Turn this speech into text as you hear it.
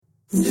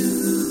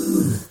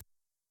New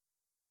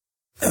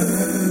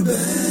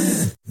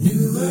Urban,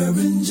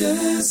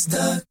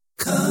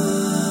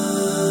 newurbanjazz.com.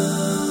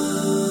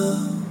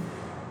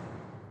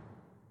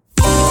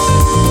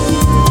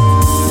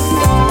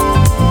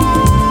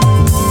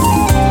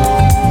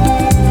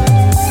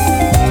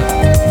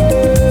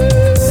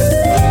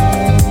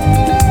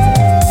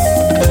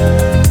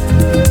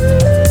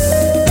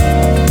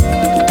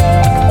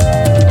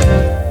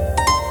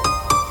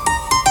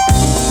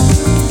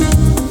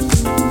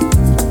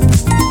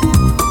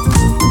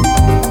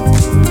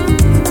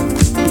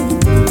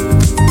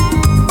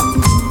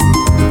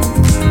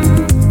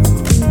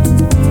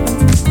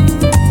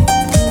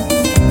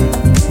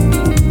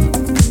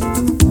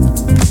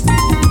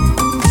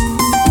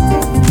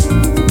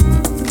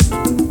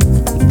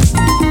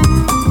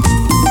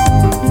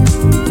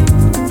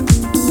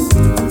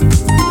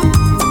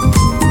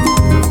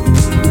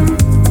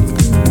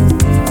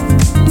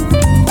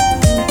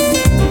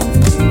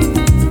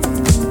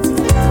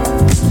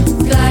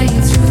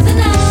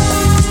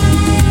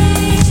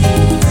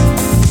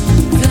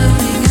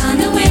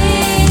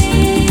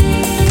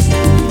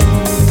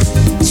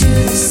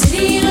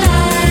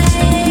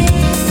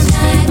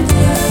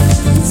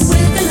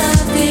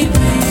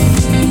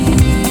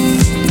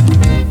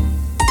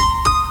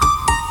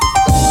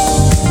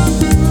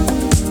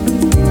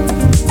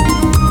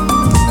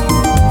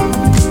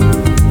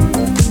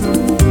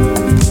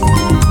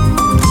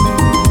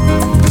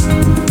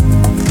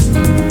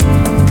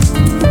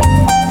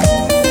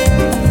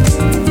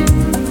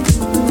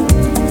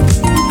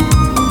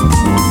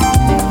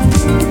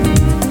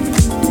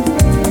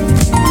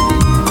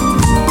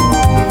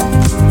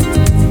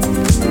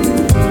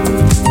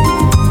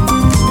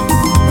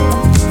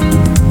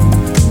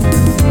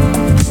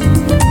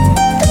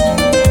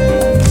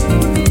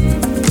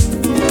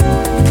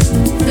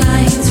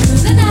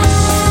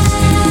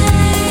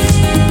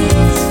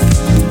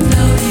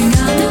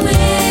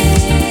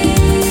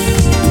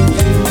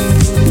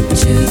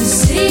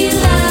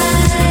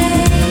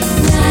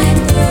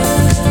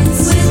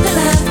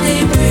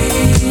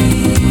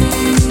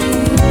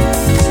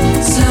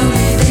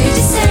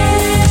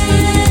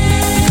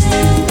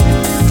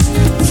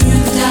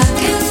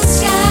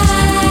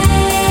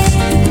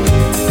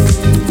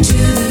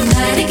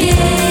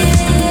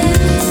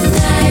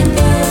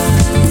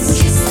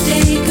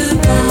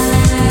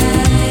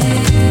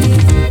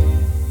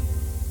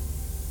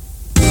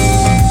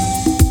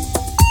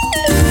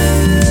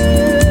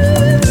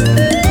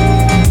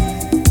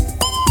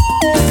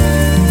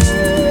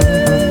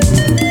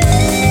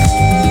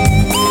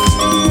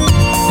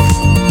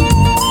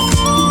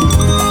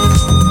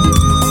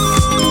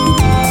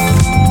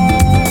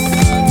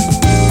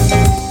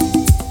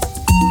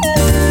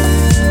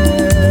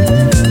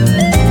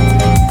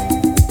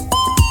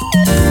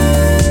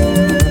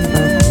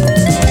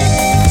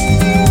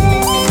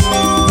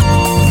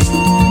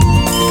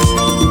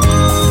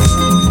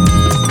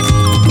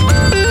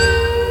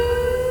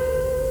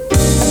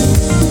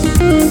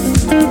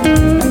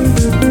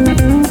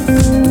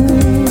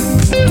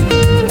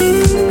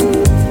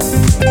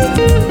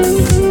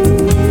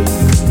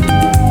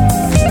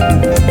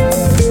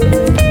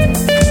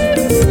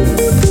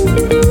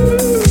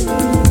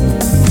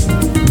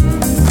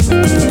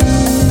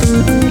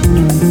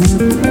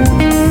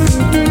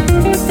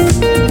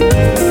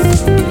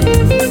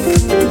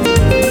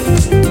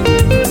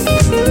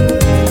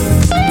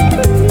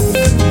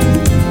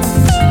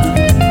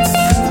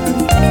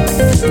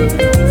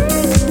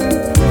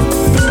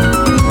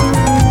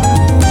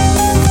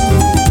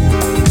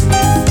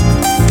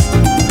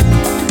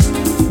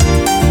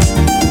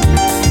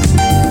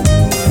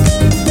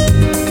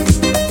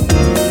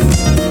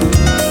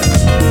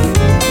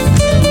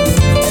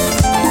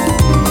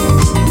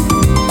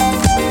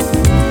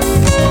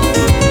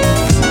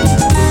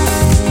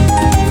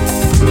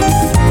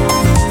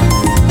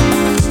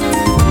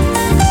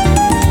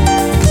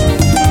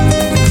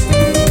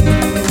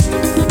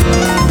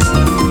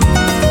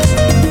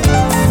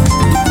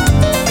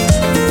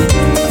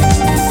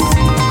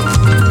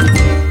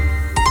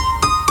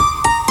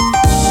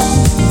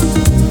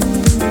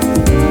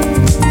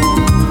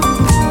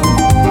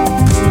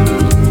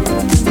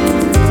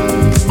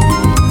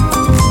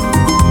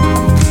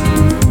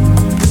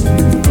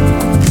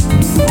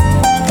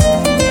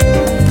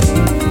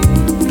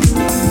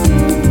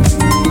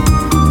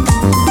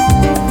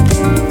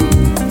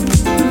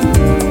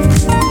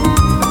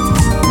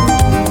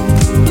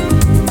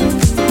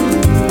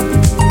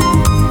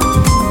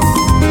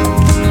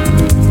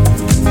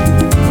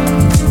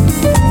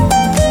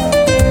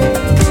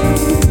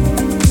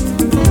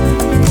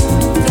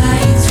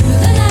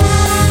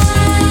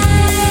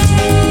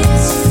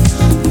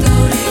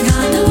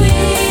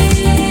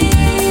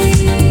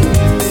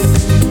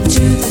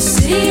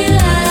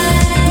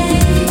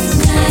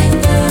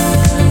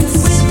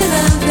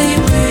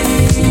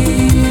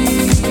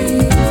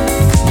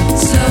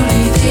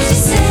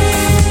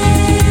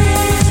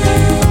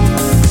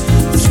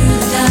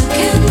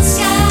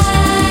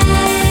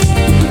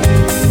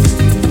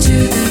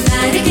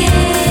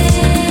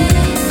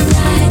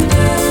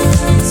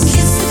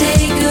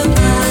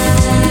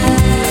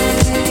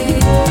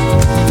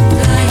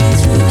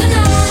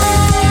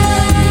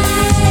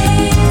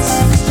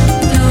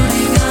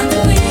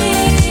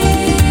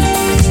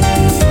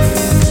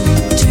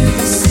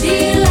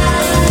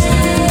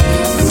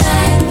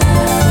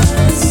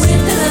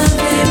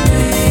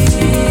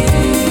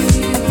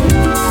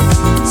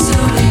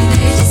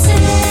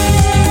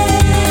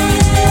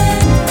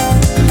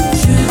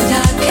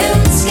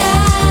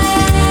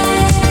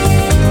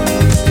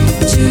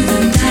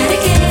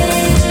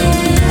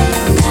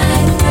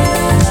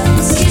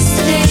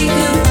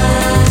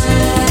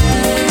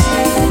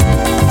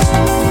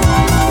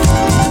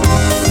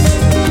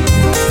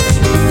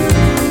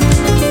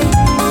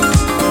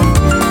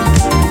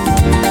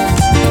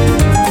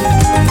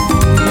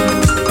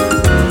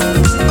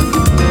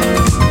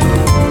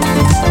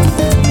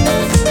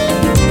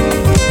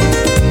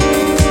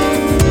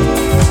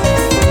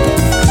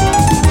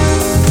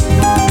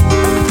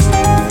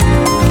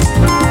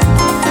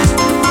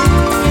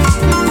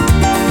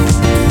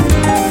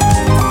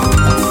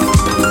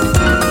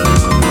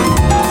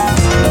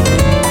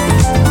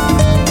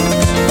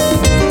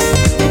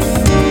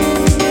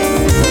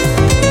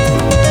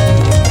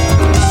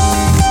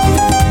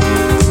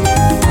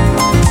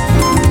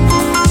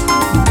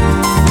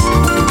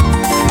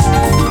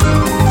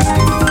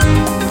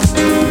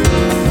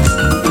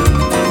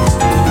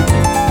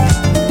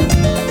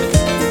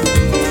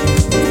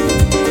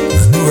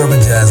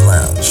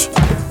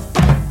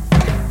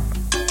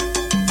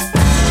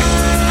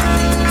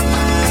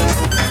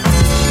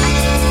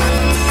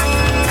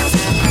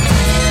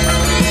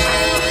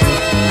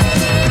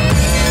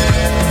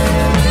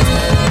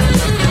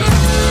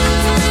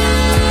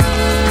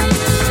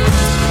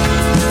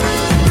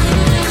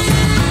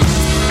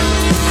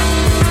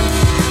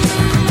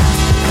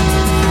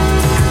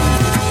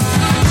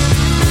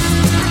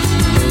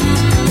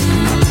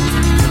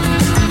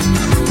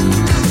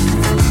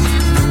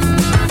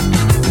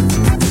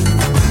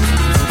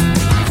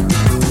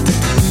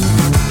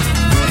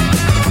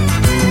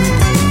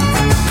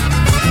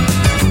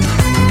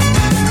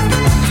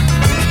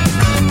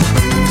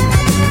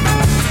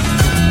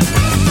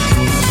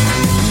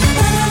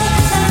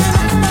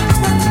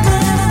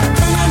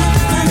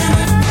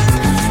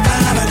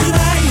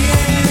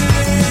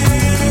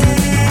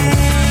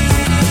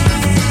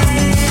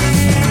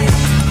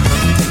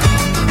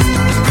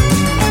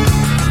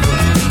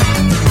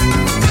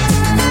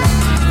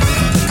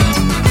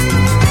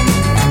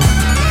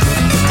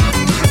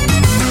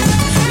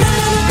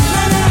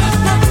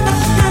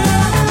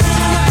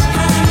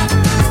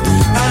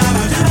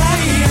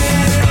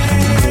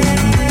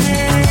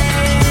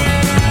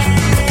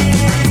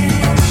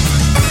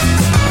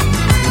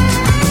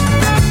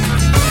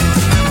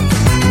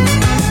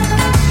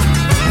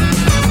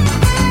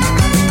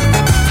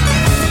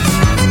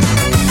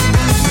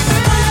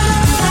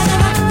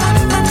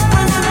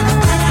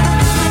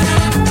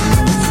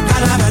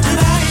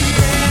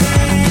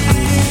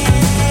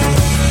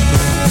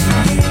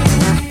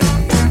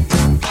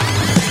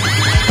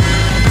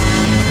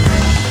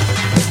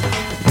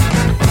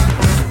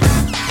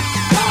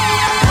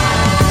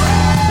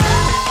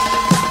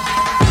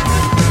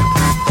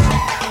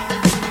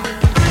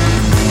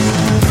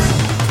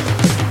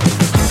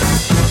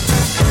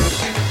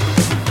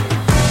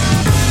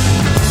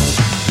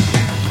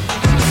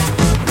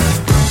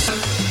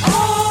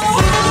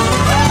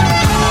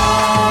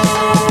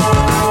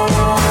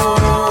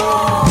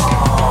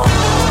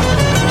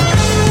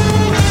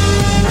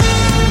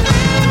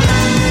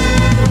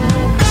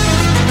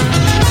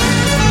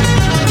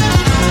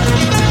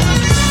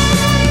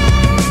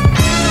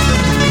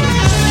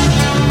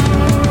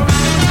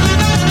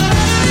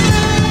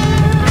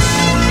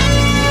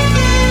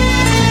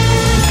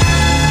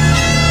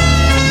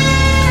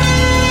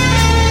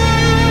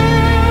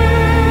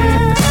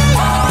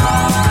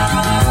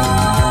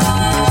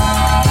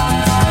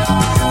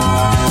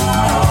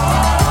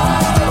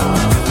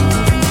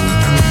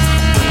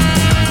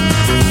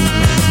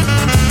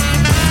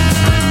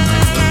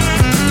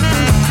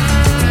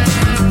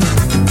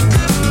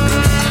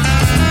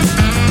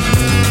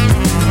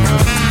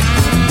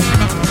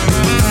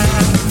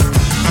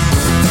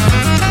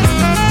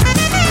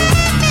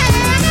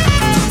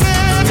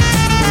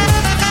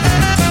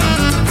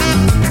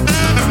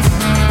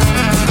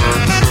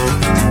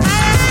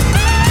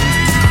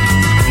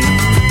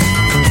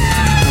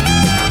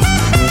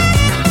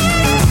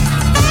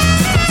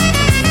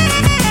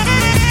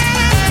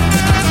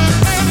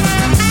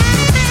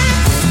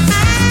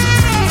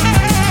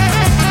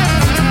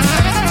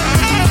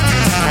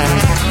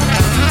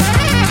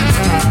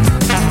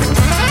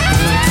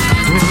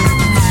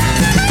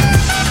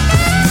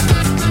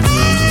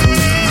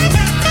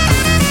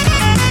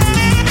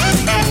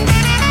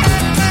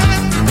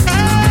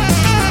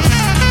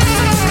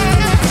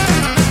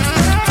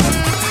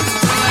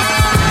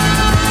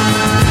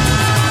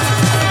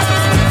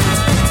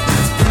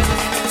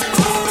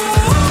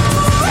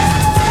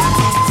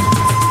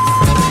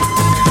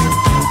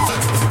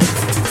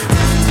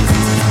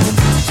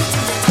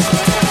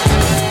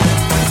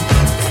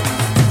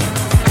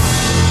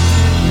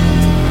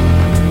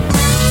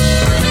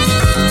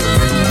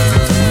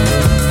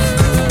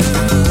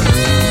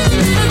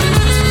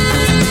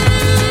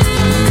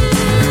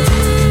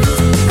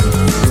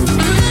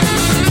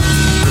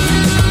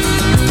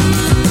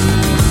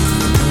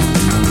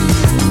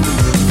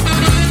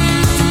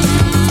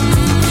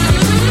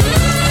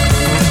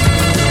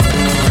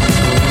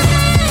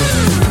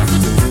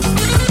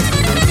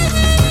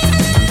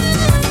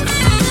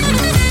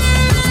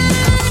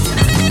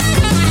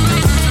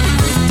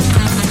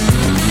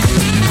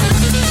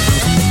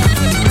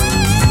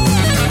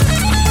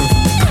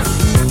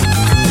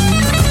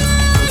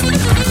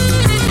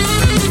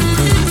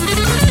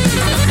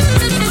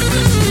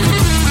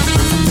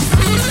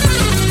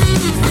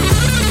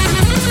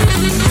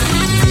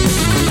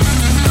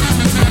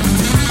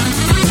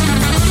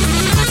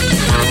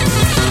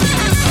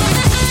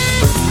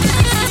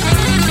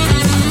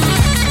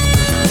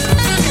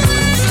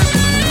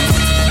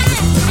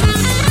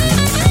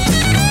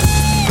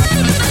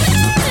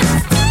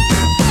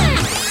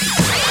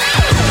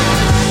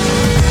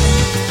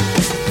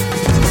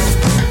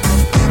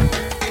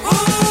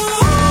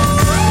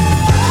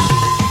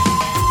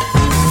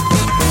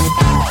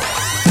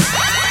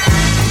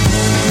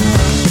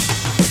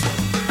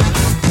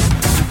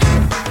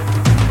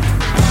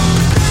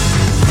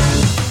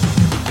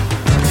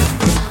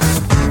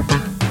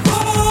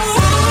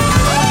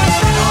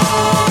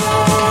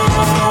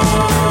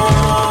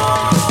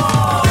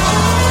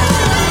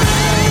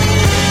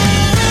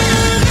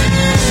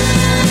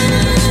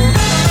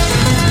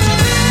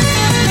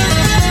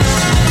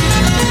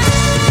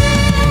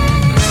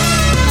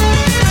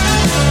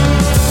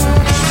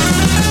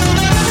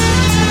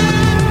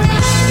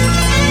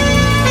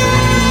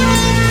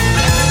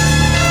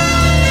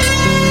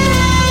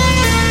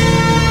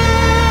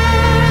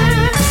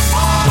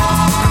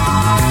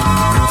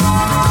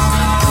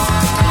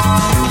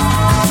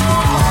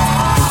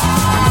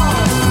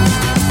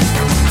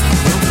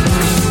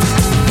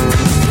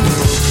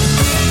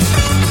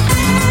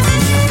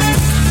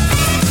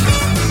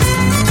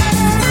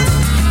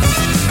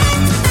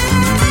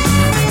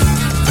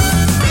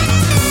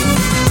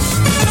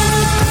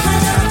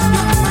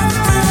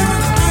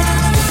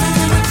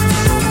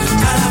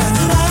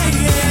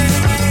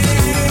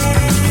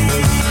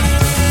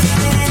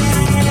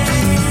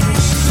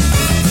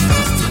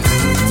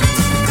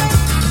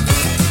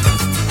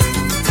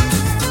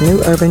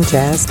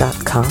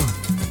 NUJ713.com.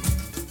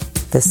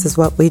 This is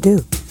what we do,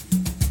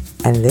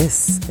 and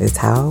this is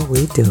how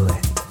we do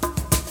it.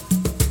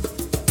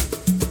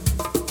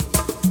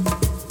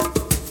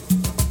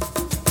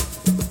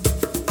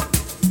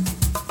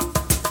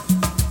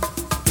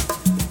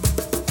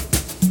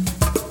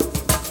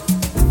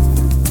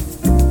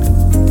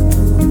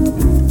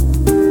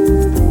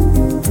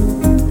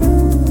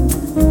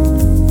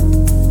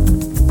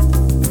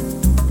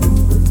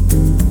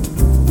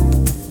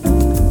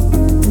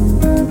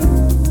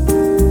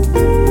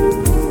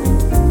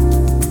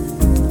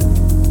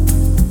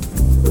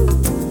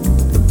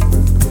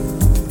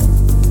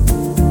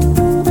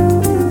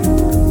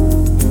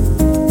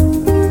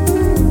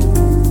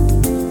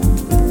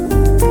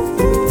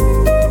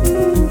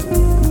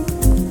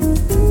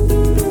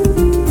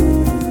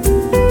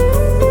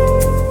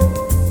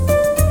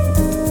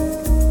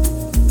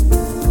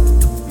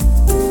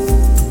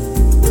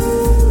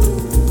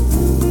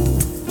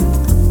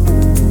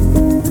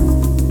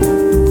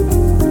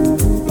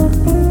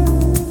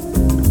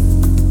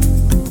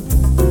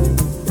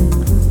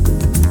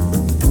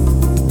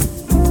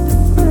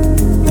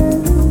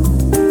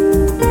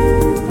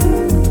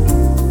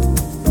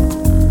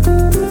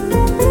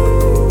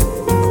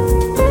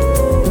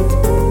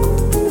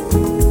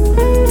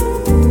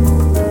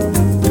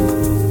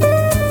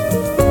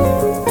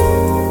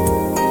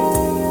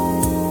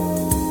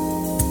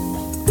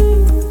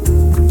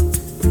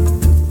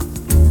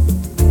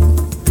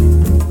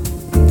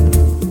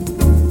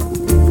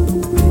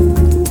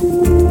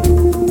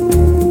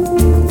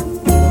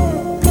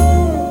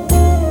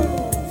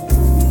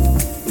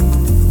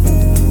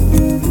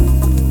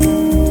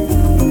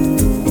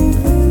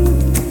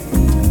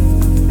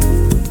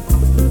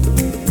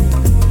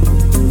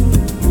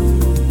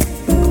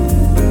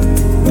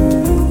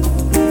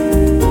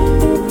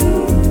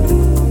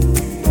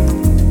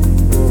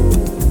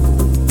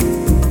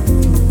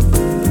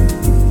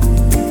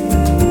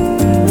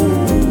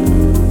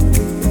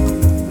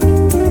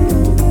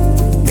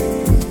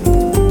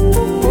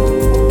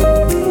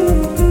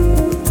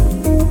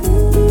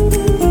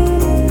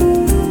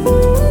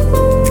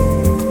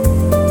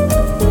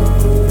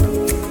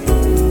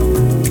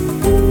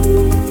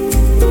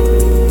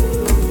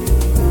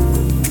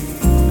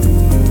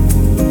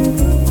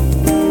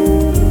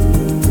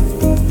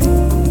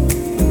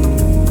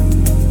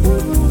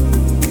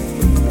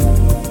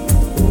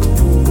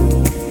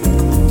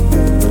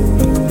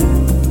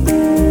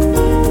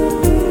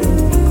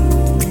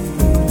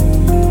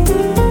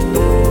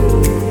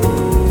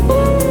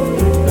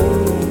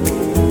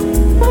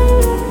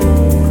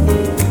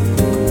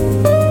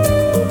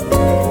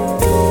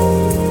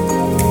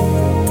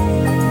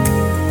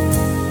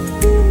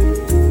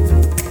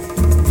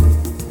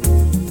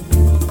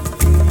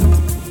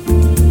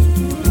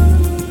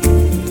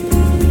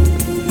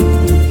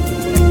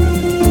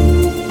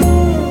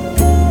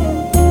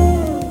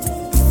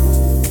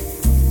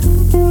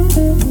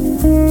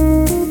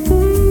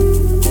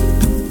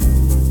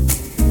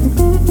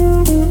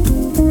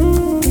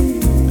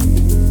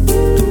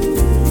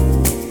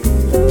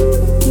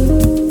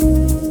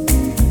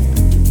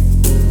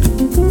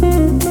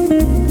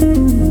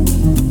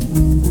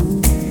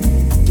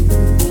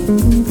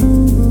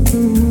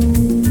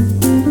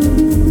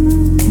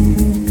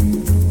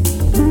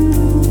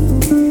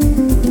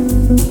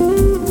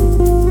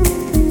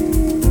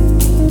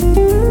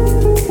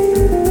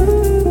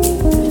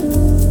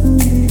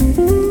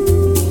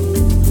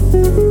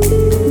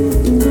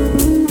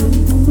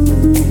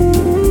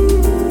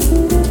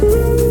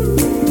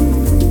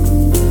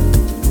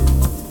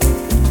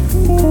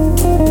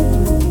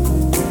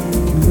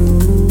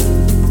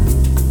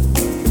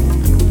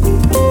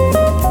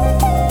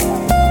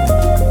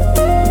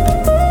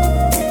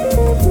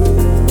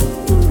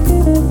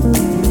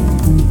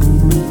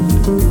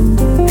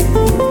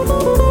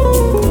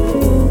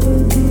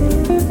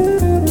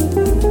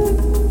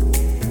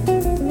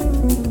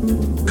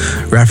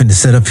 Wrapping the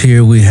setup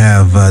here, we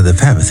have the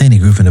Pat Metheny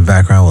group in the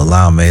background with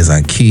Lyle Mays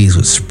on keys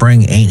with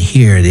Spring Ain't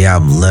Here, the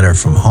album Letter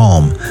From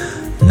Home,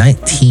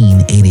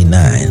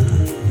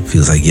 1989.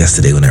 Feels like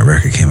yesterday when that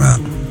record came out.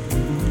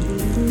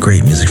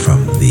 Great music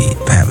from the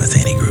Pat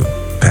Metheny group.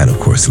 Pat, of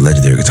course, the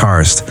legendary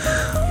guitarist,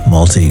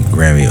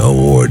 multi-Grammy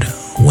Award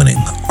winning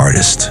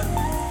artist.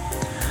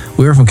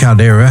 We were from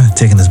Caldera,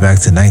 taking us back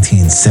to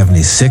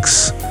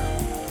 1976,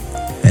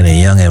 and a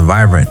young and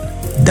vibrant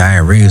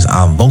Diane Reeves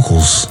on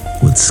vocals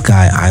with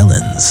Sky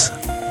Islands,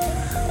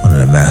 one of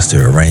the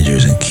master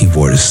arrangers and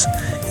keyboardists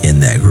in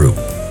that group.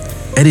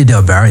 Eddie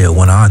Del Barrio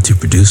went on to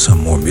produce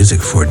some more music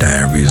for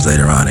Diane Reeves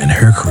later on in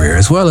her career,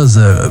 as well as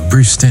a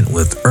brief stint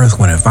with Earth,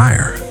 Wind &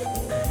 Fire.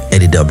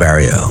 Eddie Del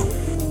Barrio.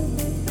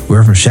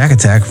 We're from Shack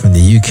Attack from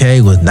the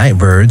UK with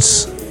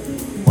Nightbirds,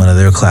 one of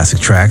their classic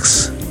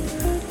tracks,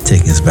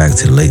 taking us back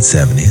to the late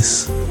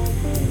 70s.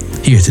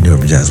 Here at the New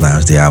Urban Jazz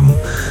Lounge, the album,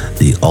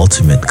 The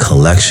Ultimate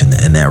Collection.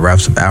 And that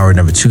wraps up hour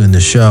number 2 in the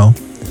show.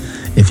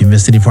 If you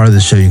missed any part of the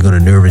show, you can go to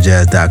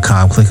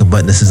newurbanjazz.com, click a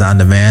button, this is on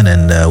demand,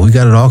 and we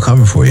got it all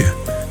covered for you.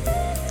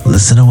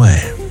 Listen away.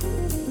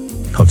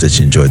 Hope that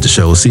you enjoyed the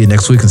show. We'll see you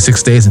next week in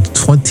 6 days and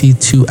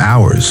 22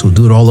 hours. We'll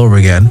do it all over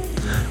again.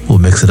 We'll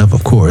mix it up,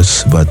 of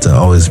course, but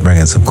always bring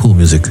in some cool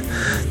music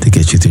to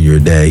get you through your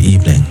day,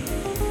 evening.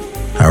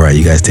 All right,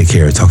 you guys take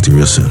care. Talk to you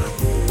real soon.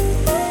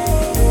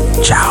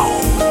 Ciao.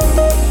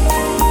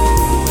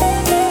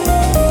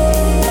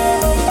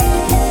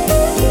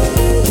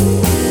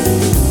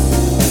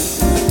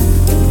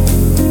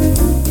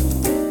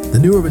 The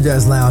New Urban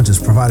Jazz Lounge is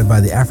provided by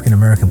the African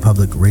American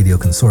Public Radio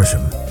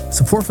Consortium.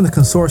 Support from the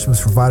consortium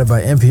is provided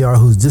by NPR,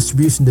 whose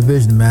distribution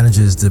division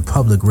manages the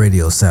public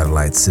radio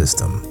satellite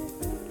system.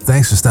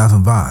 Thanks for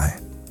stopping by.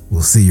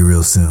 We'll see you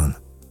real soon.